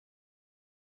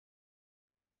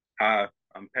Hi,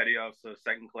 I'm Petty Officer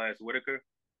Second Class Whittaker,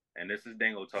 and this is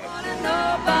Dingo Talk.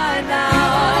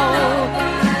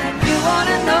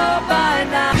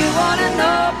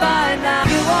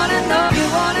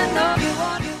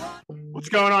 What's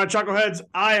going on, Chuckleheads?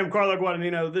 I am Carlo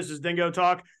Guadagnino. This is Dingo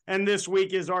Talk, and this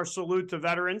week is our salute to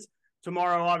veterans.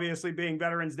 Tomorrow, obviously, being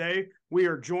Veterans Day, we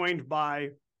are joined by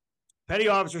Petty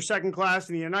Officer Second Class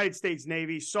in the United States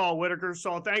Navy, Saul Whittaker.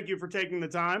 Saul, thank you for taking the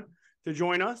time to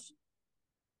join us.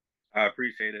 I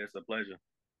appreciate it. It's a pleasure.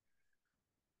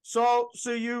 So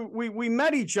we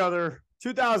met each other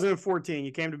 2014.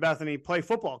 You came to Bethany, play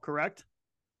football, correct?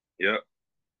 Yep.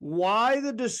 Why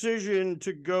the decision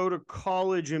to go to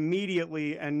college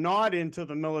immediately and not into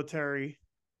the military?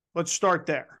 Let's start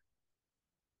there.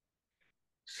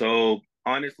 So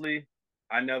honestly,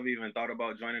 I never even thought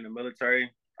about joining the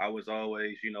military. I was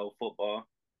always, football.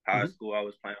 High school, I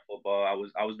was playing football. I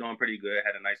was doing pretty good.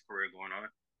 Had a nice career going on.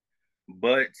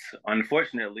 But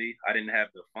unfortunately, I didn't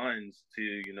have the funds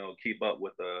to, keep up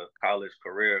with a college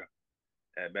career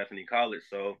at Bethany College.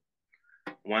 So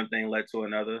one thing led to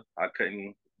another. I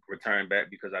couldn't return back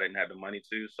because I didn't have the money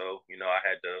to. So, I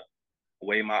had to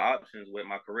weigh my options with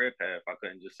my career path. I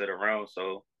couldn't just sit around.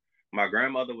 So my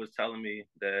grandmother was telling me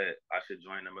that I should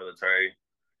join the military.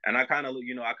 And I kind of,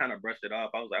 I kind of brushed it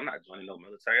off. I was like, I'm not joining no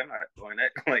military. I'm not doing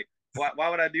that. Like, why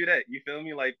would I do that? You feel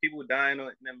me? Like, people dying in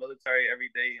the military every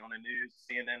day on the news,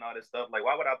 CNN, all this stuff. Like,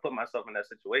 why would I put myself in that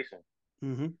situation?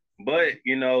 But,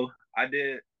 I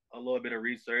did a little bit of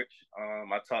research.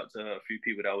 I talked to a few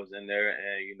people that was in there,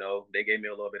 and, they gave me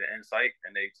a little bit of insight,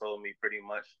 and they told me pretty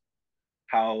much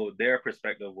how their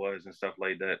perspective was and stuff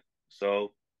like that.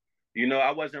 So,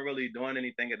 I wasn't really doing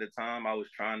anything at the time. I was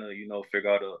trying to, figure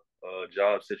out a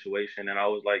job situation. And I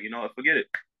was like, forget it.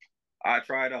 I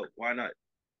tried out. Why not?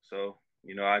 So,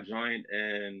 I joined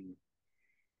in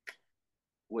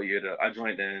what year? I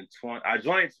joined in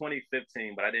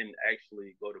 2015, but I didn't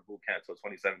actually go to boot camp until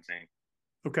 2017.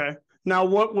 Okay. Now,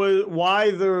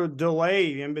 why the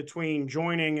delay in between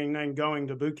joining and then going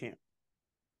to boot camp?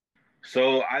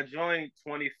 So I joined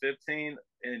 2015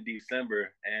 in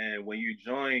December, and when you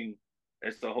join,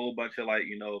 it's a whole bunch of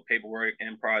paperwork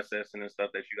and processing and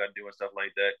stuff that you got to do and stuff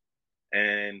like that.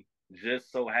 And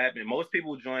just so happened, most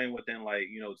people join within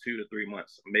 2 to 3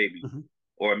 months, maybe,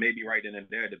 or maybe right then and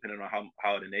there, depending on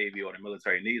how the Navy or the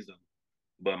military needs them.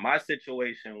 But my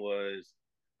situation was,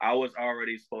 I was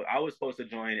supposed to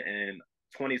join in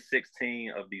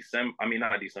 2016 of December. I mean,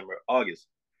 not December, August.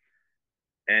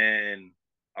 And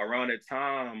around the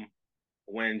time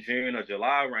when June or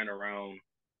July ran around,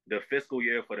 the fiscal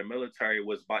year for the military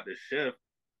was about to shift,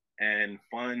 and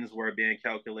funds were being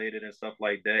calculated and stuff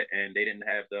like that, and they didn't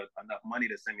have enough money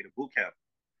to send me to boot camp.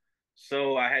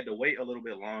 So I had to wait a little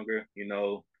bit longer,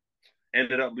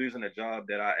 ended up losing a job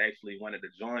that I actually wanted to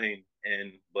join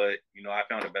in, but, I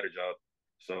found a better job.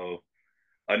 So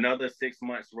another 6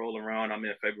 months roll around. I'm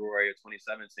in February of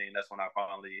 2017. That's when I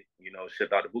finally,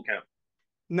 shipped out to boot camp.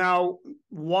 Now,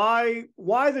 why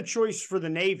the choice for the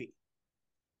Navy?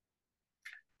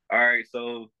 All right,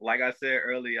 so like I said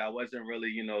earlier, I wasn't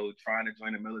really, trying to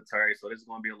join the military, so this is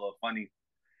gonna be a little funny.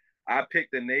 I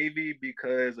picked the Navy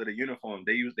because of the uniform.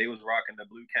 They was rocking the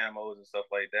blue camos and stuff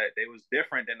like that. They was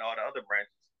different than all the other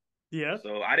branches. Yeah.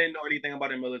 So I didn't know anything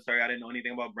about the military. I didn't know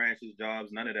anything about branches,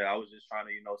 jobs, none of that. I was just trying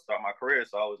to, start my career.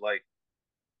 So I was like,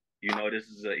 this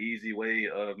is an easy way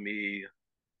of me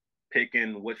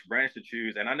picking which branch to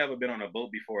choose. And I never been on a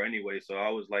boat before anyway, so I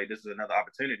was like, this is another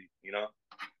opportunity.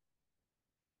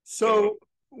 So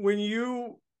when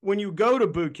you go to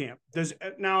boot camp,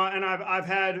 I've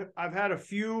had a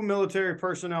few military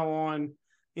personnel on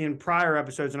in prior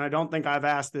episodes, and I don't think I've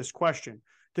asked this question.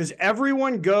 Does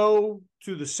everyone go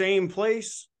to the same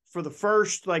place for the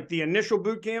first, like the initial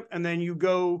boot camp, and then you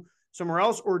go somewhere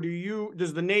else, or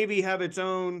does the Navy have its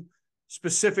own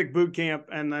specific boot camp,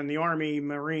 and then the Army,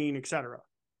 Marine, etc.?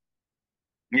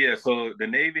 Yeah, so the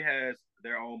Navy has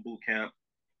their own boot camp.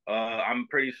 I'm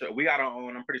pretty sure we got our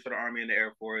own. I'm pretty sure the Army and the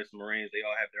Air Force, Marines, they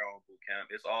all have their own boot camp.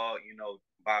 It's all,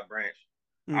 by branch.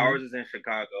 Ours is in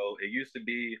Chicago. It used to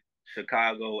be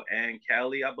Chicago and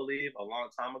Cali, I believe, a long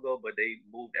time ago, but they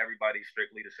moved everybody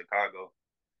strictly to Chicago.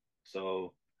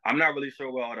 So I'm not really sure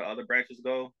where all the other branches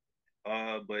go.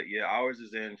 But yeah, ours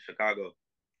is in Chicago.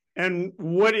 And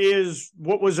what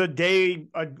was a day?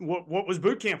 What was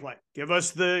boot camp like? Give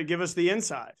us the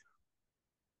inside.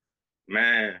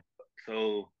 Man,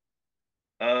 so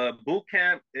boot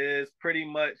camp is pretty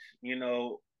much,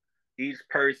 each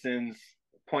person's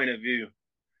point of view.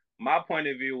 My point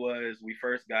of view was, we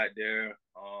first got there.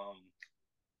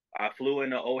 I flew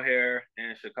into O'Hare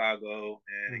in Chicago,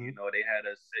 and they had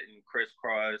us sitting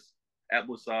crisscross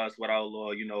applesauce with our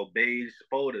little, beige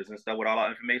folders and stuff with all our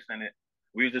information in it.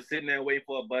 We were just sitting there waiting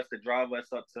for a bus to drive us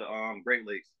up to Great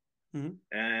Lakes.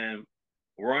 Mm-hmm. And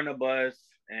we're on the bus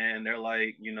and they're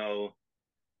like,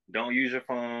 don't use your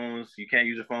phones. You can't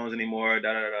use your phones anymore.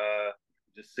 Da da da.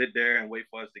 Just sit there and wait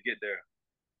for us to get there.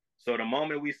 So the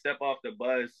moment we step off the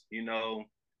bus,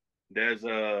 there's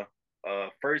a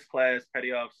first class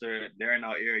petty officer there in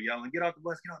our ear yelling, "Get off the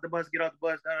bus! Get off the bus! Get off the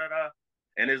bus!" Da da da.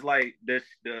 And it's like the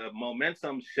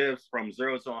momentum shifts from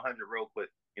 0 to 100 real quick.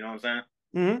 You know what I'm saying?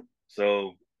 Mm-hmm.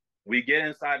 So we get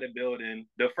inside the building.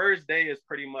 The first day is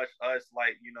pretty much us,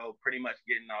 like, pretty much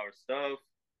getting our stuff,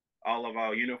 all of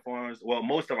our uniforms. Well,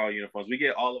 most of our uniforms. We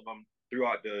get all of them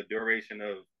throughout the duration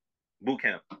of boot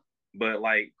camp. But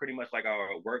like pretty much like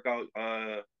our workout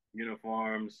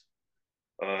uniforms.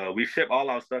 We ship all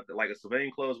our stuff, like a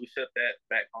civilian clothes, we ship that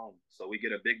back home. So we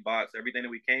get a big box. Everything that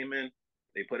we came in,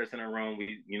 they put us in a room.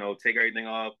 We, take everything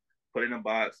off, put it in a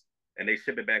box, and they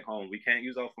ship it back home. We can't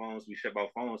use our phones. We ship our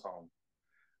phones home.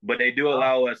 But they do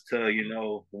allow us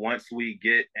to, once we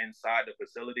get inside the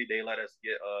facility, they let us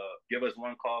give us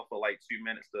one call for like 2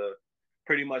 minutes to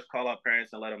pretty much call our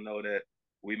parents and let them know that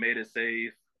we made it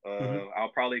safe.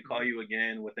 I'll probably call you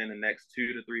again within the next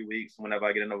 2 to 3 weeks whenever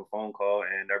I get another phone call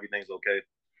and everything's okay.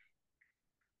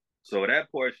 So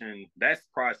that portion, that's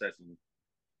processing.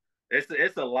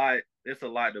 It's a lot. It's a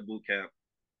lot to boot camp.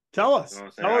 Tell us.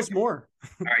 Tell us more.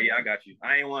 All right, yeah, I got you.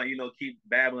 I ain't want keep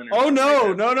babbling. Oh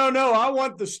no, like no! I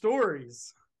want the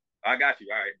stories. I got you.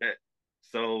 All right, bet.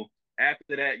 So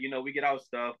after that, we get our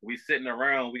stuff. We sitting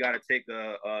around. We gotta take a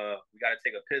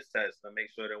piss test to make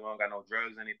sure that we don't got no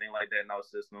drugs, anything like that in our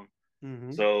system.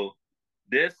 Mm-hmm. So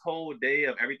this whole day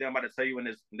of everything I'm about to tell you in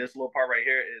this little part right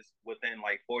here is within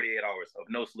like 48 hours of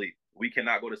no sleep. We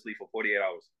cannot go to sleep for 48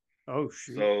 hours. Oh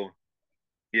shoot. So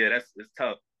yeah, it's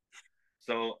tough.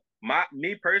 So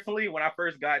me personally, when I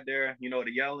first got there,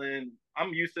 the yelling,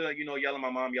 I'm used to, yelling. My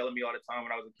mom yelling at me all the time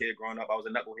when I was a kid growing up. I was a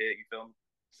knucklehead, you feel me?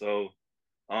 So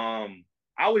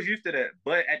I was used to that.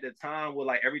 But at the time with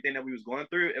like everything that we was going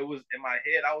through, it was in my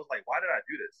head, I was like, why did I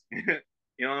do this?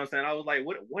 You know what I'm saying? I was like,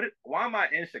 why am I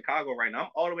in Chicago right now? I'm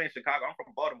all the way in Chicago. I'm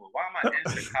from Baltimore. Why am I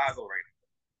in Chicago right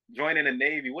now? Joining the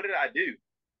Navy. What did I do?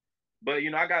 But,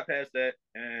 I got past that.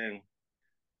 And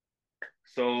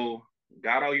so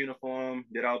got our uniform,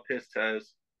 did our piss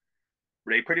test.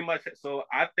 They pretty much, so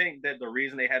I think that the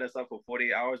reason they had us up for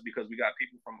 48 hours because we got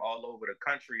people from all over the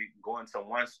country going to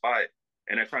one spot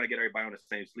and they're trying to get everybody on the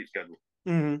same sleep schedule.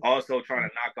 Mm-hmm. Also trying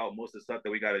to knock out most of the stuff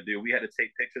that we got to do. We had to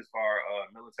take pictures for our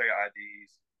military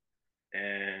IDs.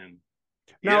 And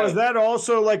now, is that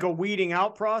also like a weeding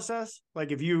out process?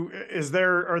 Like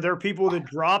are there people that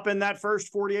drop in that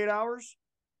first 48 hours?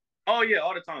 Oh yeah,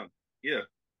 all the time. Yeah.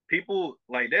 People,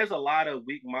 like, there's a lot of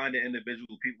weak-minded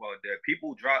individual people out there.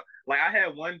 People drop, like, I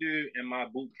had one dude in my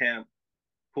boot camp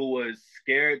who was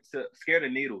scared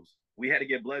of needles. We had to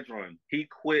get blood drawn. He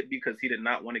quit because he did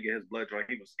not want to get his blood drawn.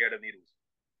 He was scared of needles.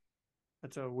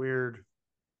 That's a weird.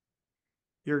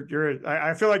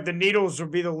 I feel like the needles would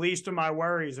be the least of my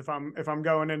worries if I'm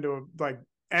going into like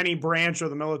any branch of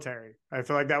the military. I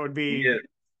feel like that would be. Yeah.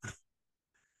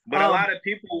 But a lot of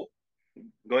people.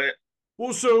 Go ahead.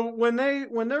 Well, so when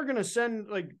they're gonna send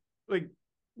like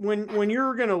when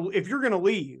if you're gonna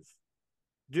leave,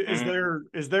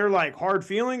 is there like hard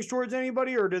feelings towards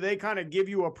anybody, or do they kind of give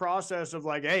you a process of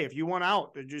like, hey, if you want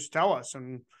out, just tell us?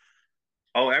 And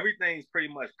everything's pretty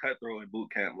much cutthroat in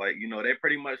boot camp. Like, they're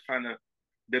pretty much trying to.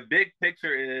 The big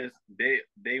picture is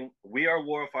we are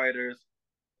war fighters.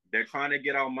 They're trying to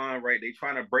get our mind right. They're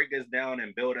trying to break us down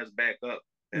and build us back up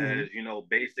as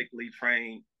basically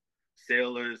trained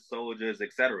sailors, soldiers,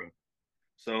 etc.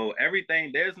 So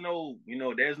everything, there's no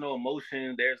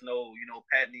emotion, there's no,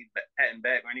 patting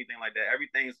back or anything like that.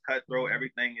 Everything's cutthroat.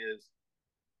 Everything is,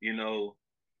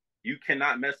 you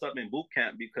cannot mess up in boot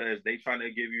camp because they trying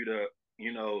to give you the,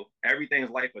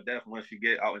 everything's life or death once you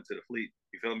get out into the fleet.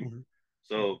 You feel me?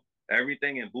 So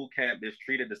everything in boot camp is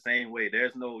treated the same way.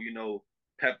 There's no,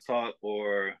 pep talk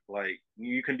or like,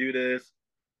 you can do this.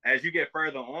 As you get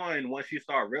further on, once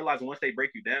they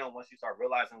break you down, once you start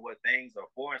realizing what things are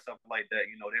for and stuff like that,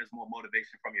 there's more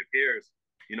motivation from your peers,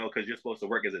 because you're supposed to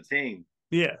work as a team.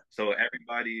 Yeah. So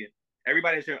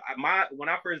everybody's here. When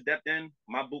I first stepped in,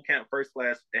 my boot camp first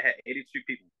class, it had 82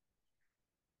 people.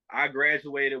 I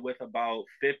graduated with about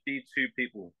 52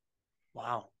 people.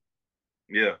 Wow.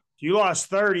 Yeah. You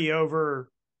lost 30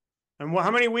 over, and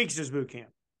how many weeks is boot camp?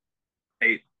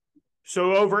 8.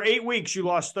 So over 8 weeks, you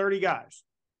lost 30 guys.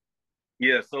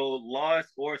 Yeah, so lost,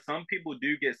 or some people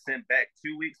do get sent back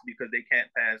 2 weeks because they can't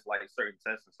pass like certain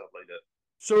tests and stuff like that.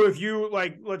 So if you,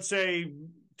 like, let's say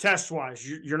test wise,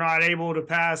 you're not able to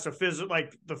pass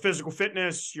like the physical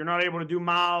fitness. You're not able to do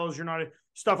miles. You're not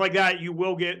stuff like that.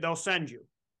 They'll send you.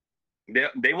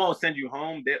 They won't send you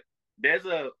home. There's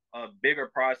a bigger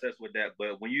process with that,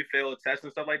 but when you fail tests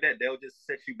and stuff like that, they'll just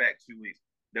set you back 2 weeks.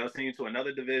 They'll send you to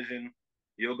another division.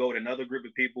 You'll go with another group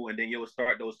of people, and then you'll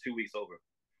start those 2 weeks over.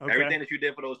 Okay. Everything that you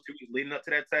did for those 2 weeks leading up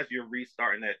to that test, you're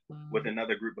restarting that with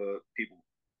another group of people.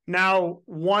 Now,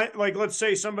 let's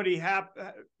say somebody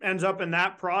ends up in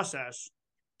that process.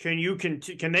 Can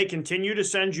they continue to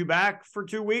send you back for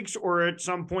 2 weeks, or at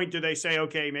some point do they say,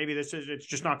 okay, maybe it's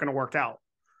just not going to work out?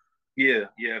 Yeah.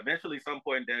 Eventually, some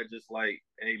point they're just like,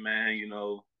 hey man,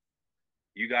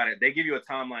 you got it. They give you a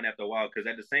timeline after a while because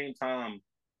at the same time,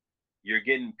 you're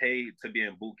getting paid to be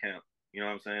in boot camp. You know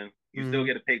what I'm saying? You still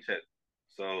get a paycheck,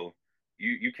 so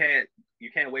you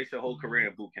can't waste your whole career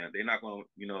in boot camp. They're not going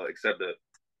to accept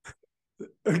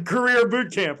a career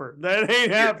boot camper. That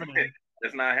ain't happening.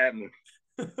 That's not happening.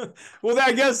 Well,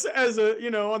 I guess as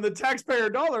on the taxpayer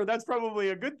dollar, that's probably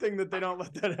a good thing that they don't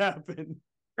let that happen.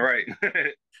 Right.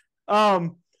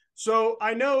 So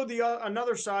I know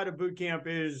another side of boot camp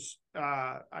is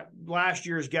last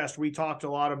year's guest. We talked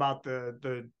a lot about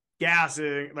the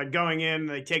gassing, like going in,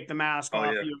 they take the mask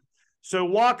off you. So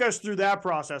walk us through that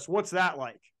process. What's that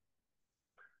like?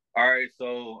 All right.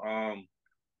 So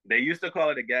they used to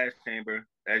call it a gas chamber.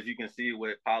 As you can see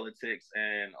with politics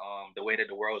and the way that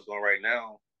the world is going right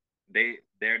now, they're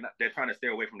trying to stay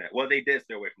away from that. Well, they did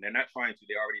stay away from that. They're not trying to.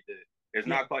 They already did. It's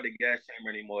not called the gas chamber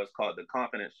anymore. It's called the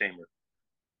confidence chamber.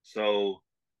 So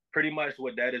pretty much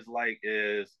what that is like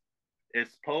is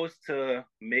it's supposed to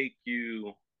make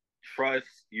you trust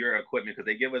your equipment because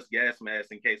they give us gas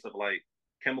masks in case of like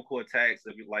chemical attacks.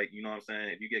 If you you know what I'm saying,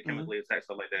 if you get chemically attacked,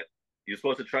 stuff like that, you're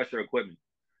supposed to trust your equipment.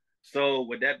 So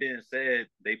with that being said,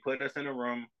 they put us in a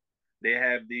room. They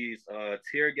have these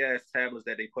tear gas tablets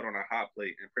that they put on a hot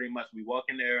plate, and pretty much we walk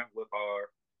in there with our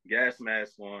gas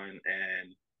mask on,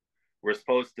 and we're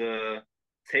supposed to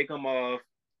take them off,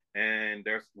 and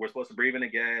we're supposed to breathe in the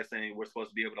gas, and we're supposed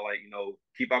to be able to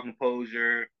keep our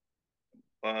composure.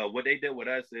 What they did with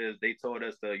us is they told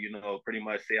us to pretty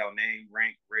much say our name,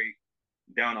 rank, rate,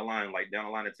 down the line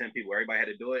of 10 people. Everybody had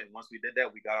to do it, and once we did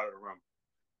that, we got out of the room.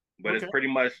 But it's pretty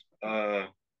much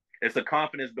it's a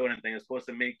confidence building thing. It's supposed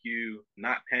to make you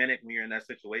not panic when you're in that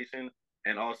situation,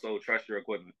 and also trust your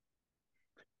equipment.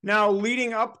 Now,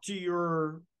 leading up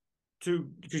to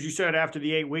because you said after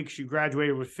the 8 weeks you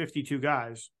graduated with 52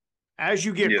 guys. As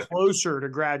you get closer to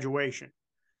graduation,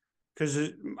 because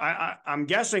I'm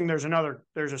guessing there's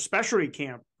a specialty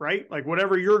camp, right? Like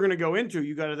whatever you're going to go into,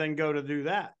 you got to then go to do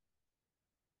that.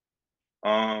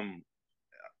 I'm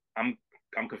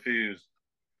confused.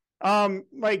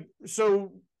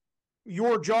 So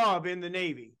your job in the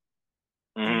Navy,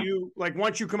 do you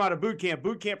once you come out of boot camp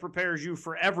prepares you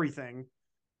for everything.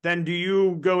 Then do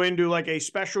you go into like a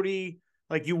specialty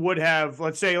like you would have,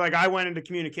 let's say like I went into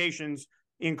communications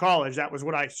in college. That was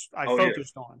what I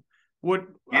focused on.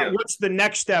 What's the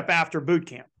next step after boot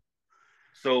camp?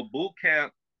 So boot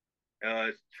camp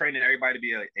is training everybody to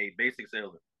be a basic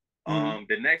sailor.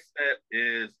 The next step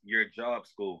is your job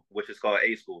school, which is called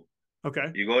A school.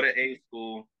 Okay. You go to A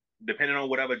school, depending on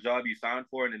whatever job you sign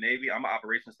for in the Navy. I'm an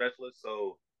operations specialist,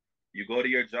 so you go to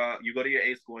your job, you go to your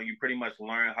A school, and you pretty much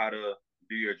learn how to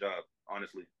do your job,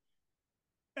 honestly.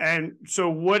 And so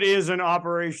what is an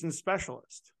operations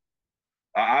specialist?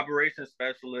 An operations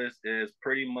specialist is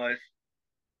pretty much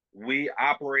we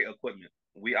operate equipment.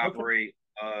 We operate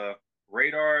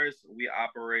radars. We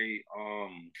operate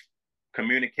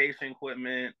communication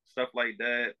equipment, stuff like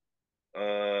that.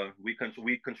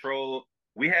 We control.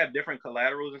 We have different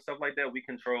collaterals and stuff like that. We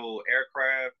control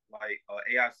aircraft like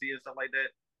AIC and stuff like that.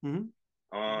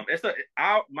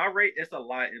 My rate. It's a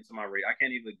lot into my rate. I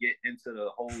can't even get into the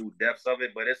whole depths of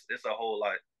it, but it's a whole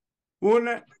lot.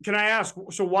 Well, can I ask?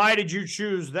 So why did you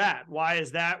choose that? Why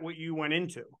is that what you went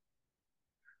into?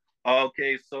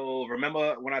 Okay, so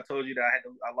remember when I told you that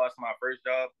I lost my first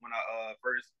job when I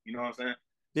first, you know what I'm saying?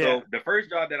 Yeah. So the first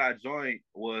job that I joined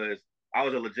I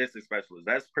was a logistics specialist.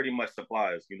 That's pretty much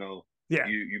supplies, Yeah.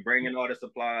 You bring in all the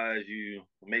supplies, you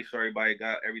make sure everybody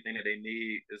got everything that they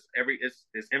need.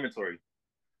 It's inventory.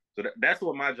 So that's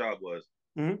what my job was.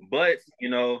 But,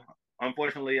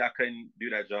 unfortunately I couldn't do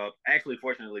that job. Actually,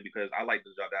 fortunately, because I like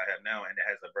the job that I have now and it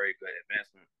has a very good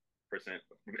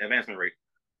advancement rate.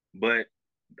 But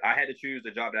I had to choose the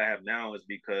job that I have now is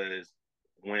because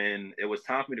when it was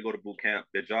time for me to go to boot camp,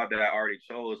 the job that I already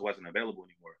chose wasn't available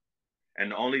anymore.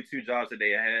 And the only two jobs that they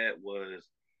had was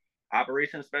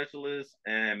operations specialist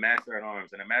and master at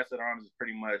arms. And a master at arms is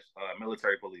pretty much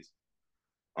military police.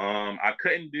 I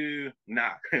couldn't do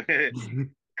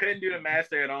couldn't do the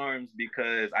master at arms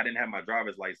because I didn't have my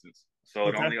driver's license. So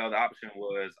the Okay. only other option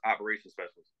was operations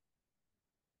specialist.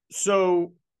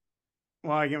 So,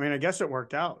 well, I mean, I guess it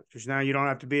worked out because now you don't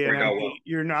have to be an Worked out well.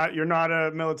 MP. You're not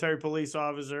a military police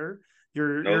officer.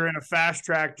 You're Nope. in a fast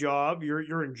track job.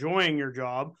 You're enjoying your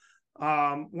job.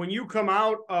 When you come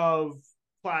out of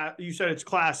class, you said it's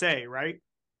class A, right?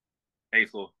 A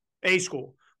school. A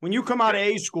school. When you come out Yep.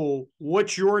 of A school,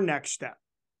 what's your next step?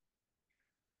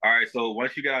 All right. So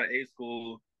once you get out of A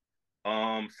school,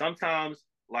 sometimes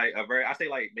like I say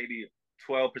like maybe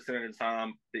 12% of the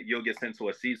time that you'll get sent to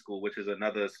a C school, which is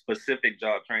another specific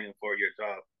job training for your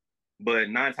job. But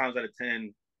 9 times out of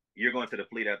 10, you're going to the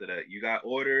fleet after that. You got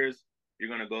orders. You're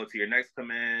going to go to your next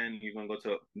command. You're going to go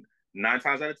to 9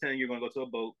 times out of 10, you're going to go to a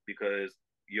boat because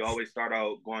you always start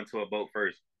out going to a boat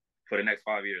first for the next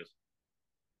 5 years.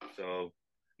 So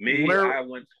me, Where? I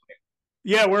went.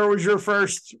 Yeah. Where was your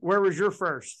first? Where was your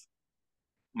first?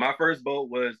 My first boat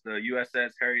was the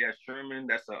USS Harry S. Truman.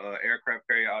 That's an aircraft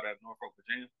carrier out of Norfolk,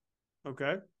 Virginia.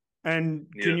 Okay. And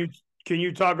Yeah. can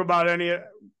you talk about any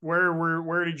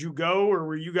where did you go, or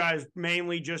were you guys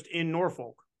mainly just in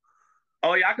Norfolk?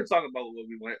 Oh yeah, I could talk about where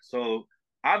we went. So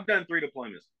I've done 3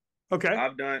 deployments. Okay.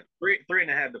 I've done three and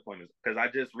a half deployments because I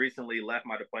just recently left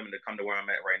my deployment to come to where I'm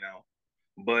at right now.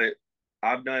 But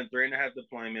I've done 3.5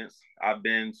 deployments. I've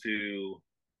been to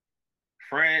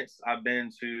France. I've been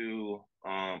to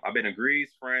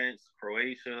Greece, France,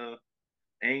 Croatia,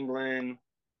 England,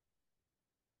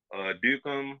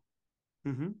 Dukem,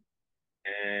 Mm-hmm.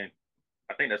 and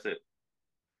I think that's it.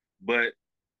 But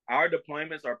our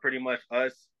deployments are pretty much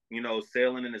us,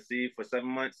 sailing in the sea for 7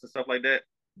 months and stuff like that.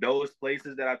 Those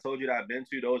places that I told you that I've been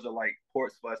to, those are like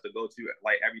ports for us to go to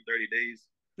like every 30 days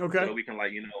so Okay. that we can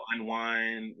like,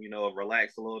 unwind,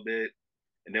 relax a little bit,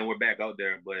 and then we're back out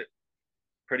there. But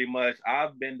pretty much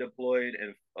I've been deployed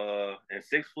in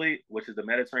Sixth Fleet, which is the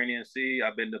Mediterranean Sea.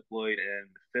 I've been deployed in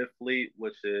Fifth Fleet,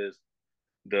 which is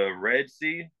the Red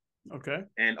Sea, Okay.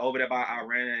 and over there by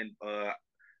Iran,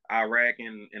 Iraq,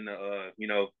 and in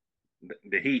the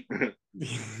the heat.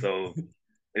 So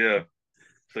yeah,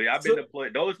 so yeah, I've been So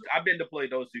deployed. Those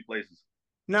 2 places.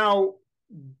 now,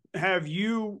 have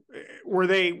you? Were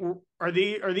they? Are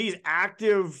these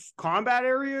active combat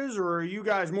areas, or are you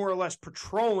guys more or less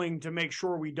patrolling to make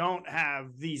sure we don't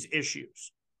have these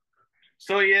issues?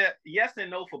 So yeah, yes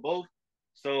and no for both.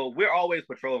 So we're always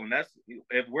patrolling. That's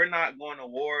if we're not going to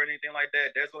war or anything like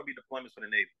that. There's going to be deployments for the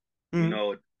Navy. You Mm-hmm.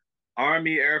 know,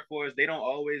 Army, Air Force, they don't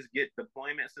always get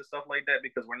deployments and stuff like that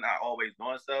because we're not always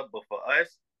doing stuff. But for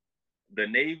us, the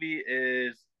Navy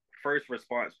is first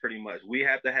response pretty much. We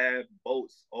have to have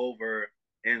boats over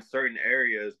in certain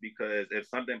areas because if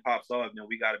something pops off, then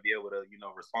we got to be able to,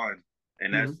 respond.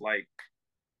 And Mm-hmm.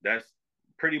 that's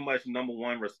pretty much number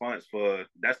one response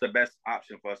that's the best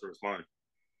option for us to respond.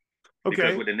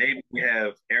 Because Okay. with the Navy, we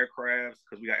have aircrafts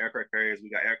because we got aircraft carriers, we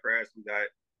got aircrafts, we got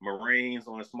Marines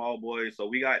on small boys. So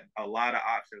we got a lot of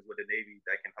options with the Navy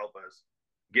that can help us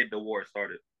get the war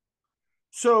started.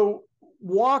 So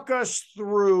walk us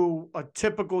through a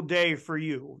typical day for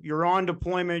you. You're on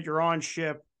deployment. You're on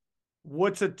ship.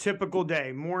 What's a typical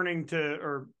day, morning to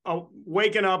or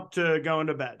waking up to going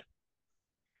to bed?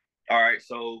 All right,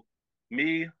 so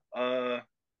me, my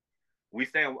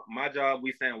job,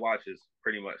 we stand watches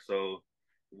pretty much. So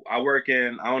I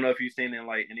don't know if you've seen in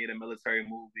like any of the military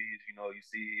movies, you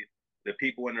see the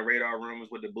people in the radar rooms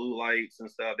with the blue lights and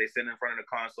stuff. They sit in front of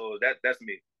the console. That's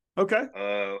me. Okay.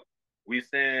 Uh, we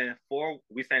stand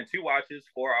 2 watches,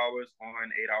 4 hours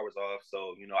on, 8 hours off.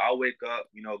 So, I'll wake up,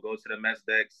 go to the mess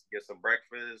decks, get some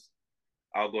breakfast.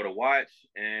 I'll go to watch,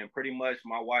 and pretty much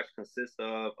my watch consists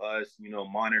of us,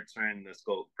 monitoring the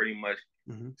scope, pretty much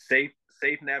Mm-hmm.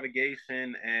 safe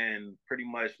navigation, and pretty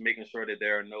much making sure that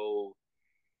there are no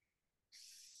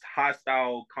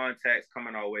hostile contacts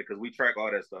coming our way because we track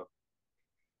all that stuff.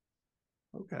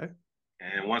 Okay.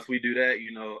 And once we do that,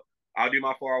 I'll do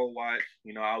my 4 hour watch.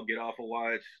 I'll get off a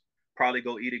watch, probably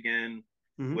go eat again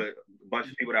Mm-hmm. with a bunch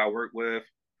of people that I work with.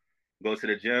 Go to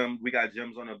the gym. We got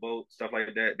gyms on the boat, stuff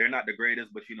like that. They're not the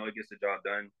greatest, but it gets the job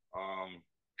done.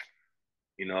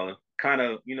 Kind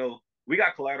of, we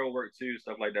got collateral work too,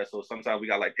 stuff like that. So sometimes we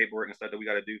got like paperwork and stuff that we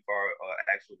got to do for our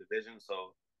actual division.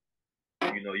 So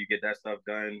you get that stuff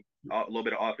done, a little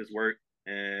bit of office work,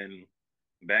 and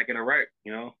back in the rack.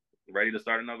 Ready to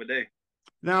start another day.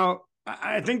 Now,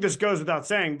 I think this goes without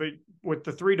saying, but with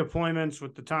the 3 deployments,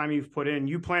 with the time you've put in,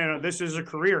 you plan on this is a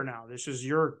career now. This is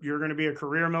you're going to be a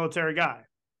career military guy.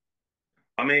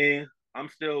 I mean, I'm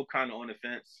still kind of on the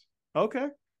fence. Okay.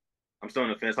 I'm still on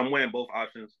the fence. I'm weighing both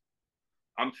options.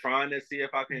 I'm trying to see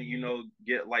if I can,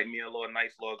 get like me a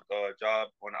nice little job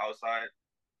on the outside.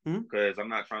 because I'm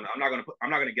not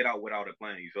gonna get out without a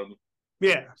plan. You feel me?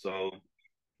 Yeah. So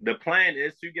the plan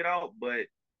is to get out, but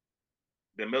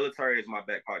the military is my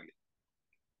back pocket.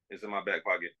 It's in my back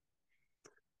pocket.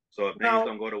 So if things Now,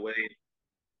 don't go the way,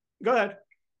 go ahead.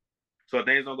 so if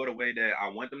things don't go the way that I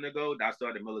want them to go, I still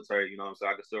have the military. You know what I'm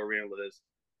saying? I can still re-enlist.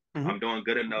 I'm doing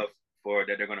good enough for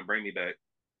that they're gonna bring me back.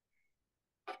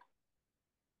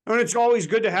 I mean, it's always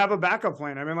good to have a backup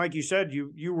plan. I mean, like you said,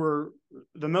 you were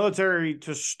the military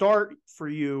to start for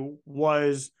you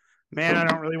was, man, I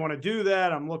don't really want to do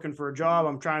that. I'm looking for a job.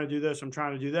 I'm trying to do this. I'm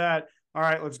trying to do that. All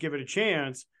right, let's give it a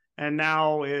chance. And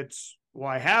now it's, well,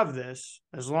 I have this.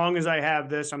 As long as I have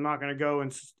this, I'm not going to go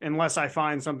unless I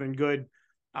find something good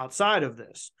outside of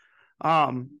this.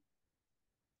 For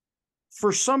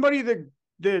somebody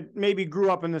that maybe grew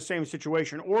up in the same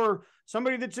situation, or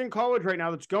somebody that's in college right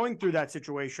now that's going through that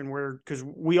situation where, because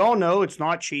we all know it's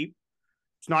not cheap.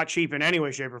 It's not cheap in any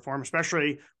way, shape, or form,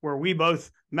 especially where we both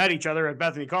met each other at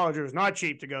Bethany College. It was not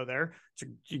cheap to go there.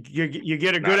 You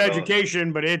get a good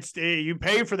education, but you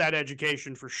pay for that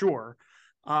education for sure.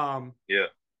 Yeah.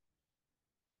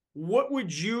 What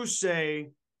would you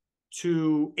say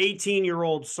to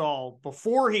 18-year-old Saul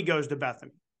before he goes to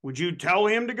Bethany? Would you tell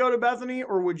him to go to Bethany,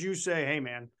 or would you say, hey,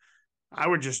 man, I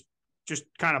would just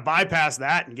kind of bypass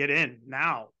that and get in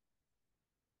now?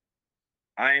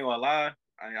 I ain't gonna lie.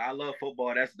 I love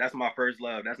football. That's my first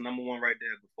love. That's number one right there.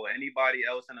 Before anybody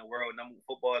else in the world,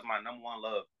 football is my number one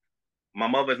love. My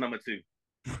mother's number two.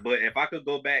 But if I could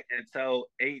go back and tell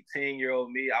 18-year-old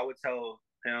me, I would tell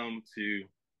him to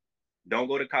don't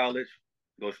go to college,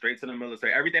 go straight to the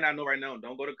military. Everything I know right now,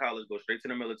 don't go to college, go straight to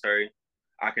the military.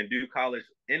 I can do college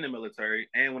in the military,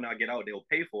 and when I get out, they'll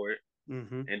pay for it.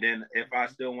 And then if I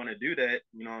still want to do that,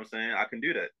 you know what I'm saying, I can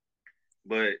do that.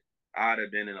 But I'd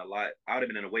have been in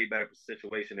a way better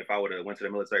situation if I would have went to the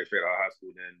military straight out of high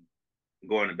school than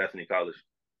going to Bethany College.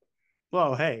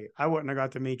 Well, hey, I wouldn't have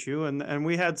got to meet you, and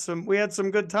we had some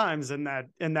good times in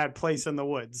that place in the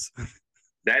woods.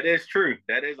 That is true.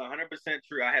 That is 100%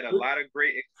 true. I had a lot of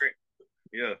great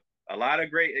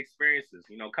experiences.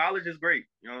 You know, college is great.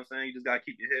 You know what I'm saying? You just gotta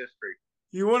keep your head straight.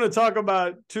 You want to talk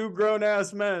about two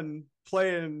grown-ass men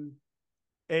playing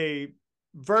a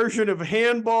version of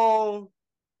handball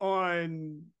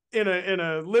in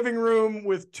a living room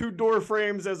with two door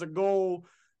frames as a goal,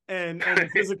 and the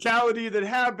physicality that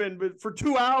happened. But for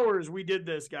 2 hours we did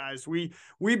this, guys. We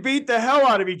beat the hell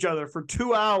out of each other for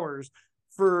 2 hours.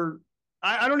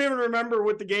 I don't even remember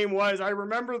what the game was. I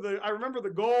remember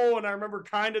the goal, and I remember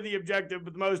kind of the objective,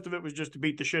 but most of it was just to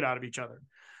beat the shit out of each other.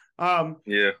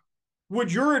 Yeah.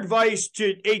 Would your advice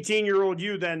to 18-year-old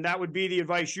you then, that would be the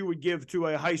advice you would give to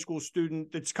a high school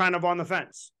student that's kind of on the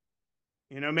fence?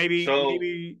 You know, maybe.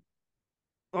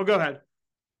 Oh, go ahead.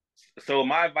 So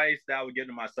my advice that I would give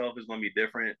to myself is going to be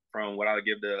different from what I would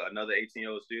give to another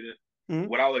 18-year-old student.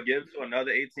 What I would give to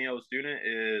another 18-year-old student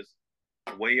is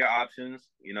weigh your options.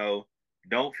 You know,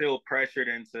 don't feel pressured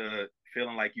into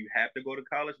feeling like you have to go to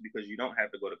college, because you don't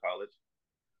have to go to college.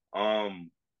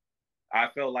 I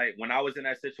felt like when I was in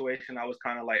that situation, I was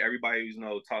kind of like everybody was,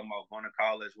 talking about going to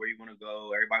college, where you want to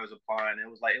go. Everybody was applying. It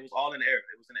was all in the air.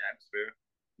 It was in the atmosphere.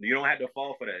 You don't have to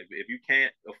fall for that. If you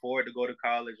can't afford to go to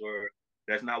college, or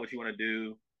that's not what you want to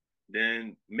do,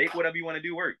 then make whatever you want to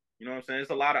do work. You know what I'm saying? There's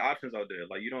a lot of options out there.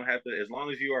 Like, you don't have to, as long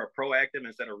as you are proactive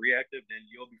instead of reactive, then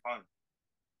you'll be fine.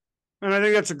 And I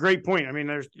think that's a great point. I mean,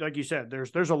 there's, like you said,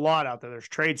 there's a lot out there. There's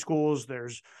trade schools,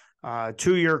 there's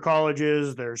 2-year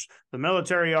colleges, there's the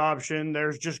military option,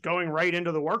 there's just going right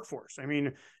into the workforce. I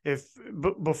mean,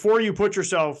 before you put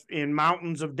yourself in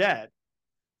mountains of debt,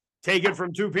 take it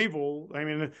from two people. I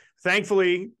mean,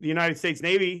 thankfully, the United States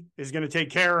Navy is going to take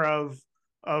care of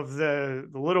the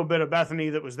little bit of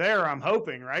Bethany that was there. I'm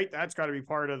hoping, right? That's got to be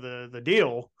part of the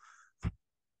deal.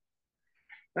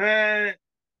 They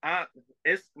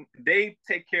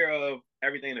take care of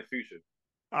everything in the future.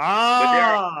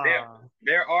 But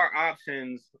there are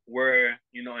options where,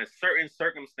 in certain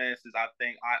circumstances, I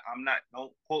think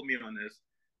don't quote me on this,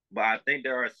 but I think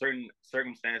there are certain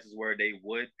circumstances where they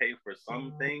would pay for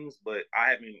some things, but I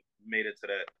haven't made it to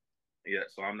that yet,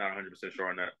 so I'm not 100% sure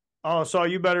on that. Oh, so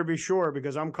you better be sure,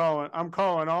 because I'm calling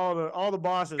all the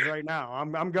bosses right now.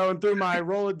 I'm going through my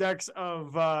Rolodex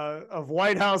of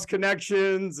White House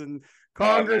connections and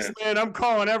congressman. I'm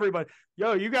calling everybody.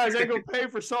 Yo, you guys ain't gonna pay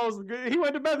for Saul's. He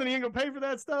went to Bethany. Ain't gonna pay for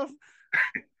that stuff.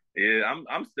 Yeah,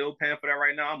 I'm still paying for that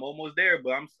right now. I'm almost there,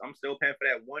 but I'm still paying for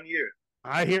that 1 year.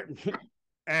 I hear.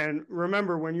 And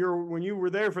remember, when you were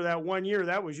there for that 1 year,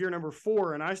 that was year number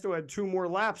 4, and I still had 2 more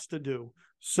laps to do.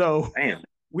 So damn.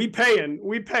 We paying.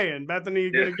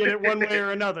 Bethany gonna get it one way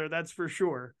or another. That's for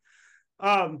sure.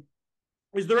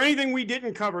 Is there anything we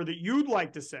didn't cover that you'd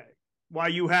like to say while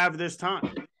you have this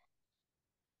time?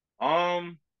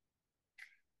 Well,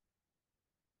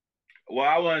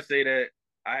 I want to say that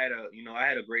I had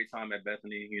a great time at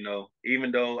Bethany.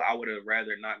 Even though I would have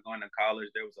rather not gone to college,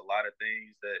 there was a lot of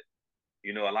things that,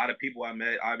 a lot of people I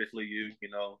met. Obviously,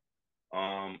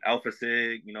 Alpha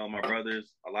Sig, my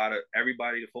brothers, a lot of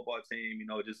everybody, the football team,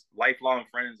 just lifelong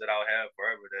friends that I'll have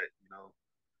forever. That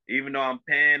even though I'm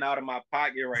paying out of my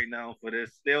pocket right now for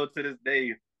this, still to this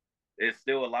day, it's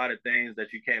still a lot of things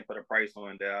that you can't put a price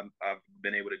on that I've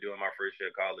been able to do in my first year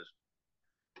of college.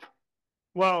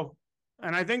 Well,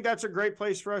 and I think that's a great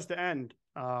place for us to end.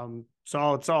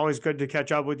 So it's always good to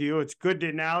catch up with you. It's good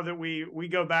to now that we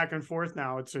go back and forth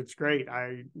now. It's great.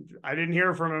 I didn't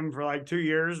hear from him for like 2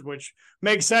 years, which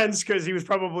makes sense because he was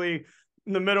probably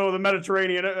in the middle of the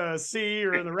Mediterranean Sea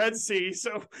or the Red Sea.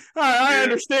 So I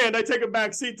understand. I take a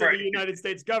back seat to the United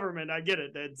States government. I get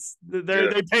it.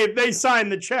 They sign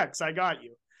the checks. I got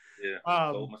you. Yeah.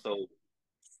 Sold my soul.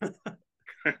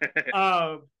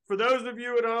 For those of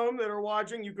you at home that are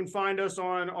watching, you can find us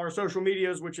on our social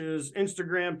medias, which is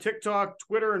Instagram, TikTok,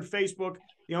 Twitter, and Facebook.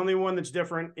 The only one that's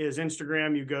different is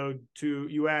Instagram.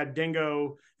 You add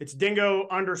Dingo. It's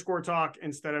Dingo_talk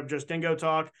instead of just Dingo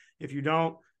Talk. If you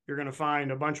don't, you're going to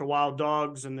find a bunch of wild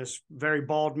dogs and this very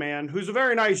bald man who's a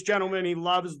very nice gentleman. He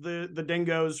loves the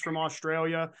dingoes from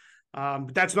Australia.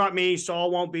 But that's not me.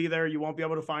 Saul won't be there. You won't be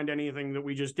able to find anything that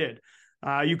we just did.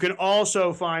 You can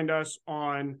also find us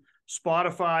on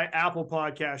Spotify, Apple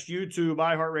Podcasts, YouTube,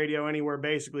 iHeartRadio, anywhere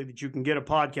basically that you can get a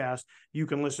podcast. You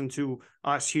can listen to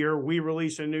us here. We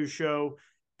release a new show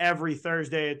every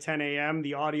Thursday at 10 a.m.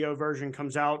 The audio version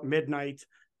comes out midnight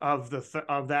of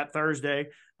that Thursday.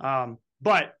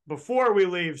 But before we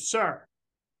leave, sir,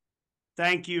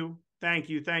 thank you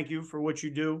for what you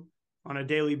do on a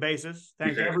daily basis.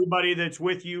 Thank everybody that's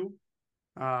with you.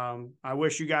 I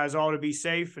wish you guys all to be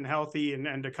safe and healthy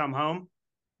and to come home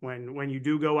when you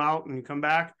do go out and come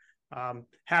back.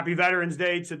 Happy Veterans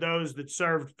Day to those that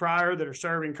served prior, that are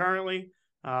serving currently.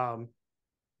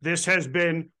 This has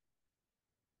been,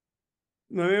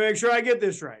 let me make sure I get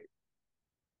this right,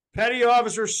 Petty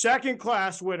Officer Second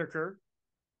Class Whittaker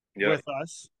with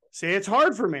us. See, it's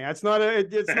hard for me. It's not. I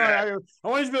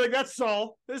want to be like, that's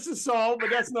Saul. This is Saul, but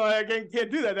that's not. I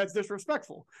can't do that. That's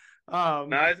disrespectful. No,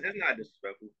 it's not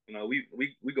disrespectful.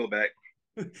 We go back.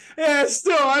 Yeah,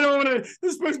 still, I don't want to.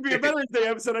 This is supposed to be a Veterans Day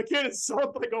episode. I can't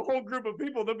insult like a whole group of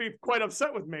people. They'll be quite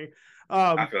upset with me.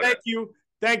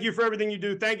 Thank you for everything you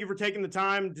do. Thank you for taking the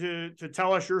time to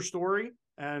tell us your story.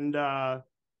 And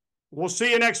we'll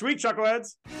see you next week,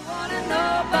 Chuckleheads. You want to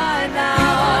know by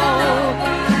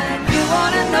now. You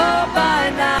want to know by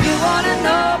now. You want to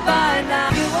know.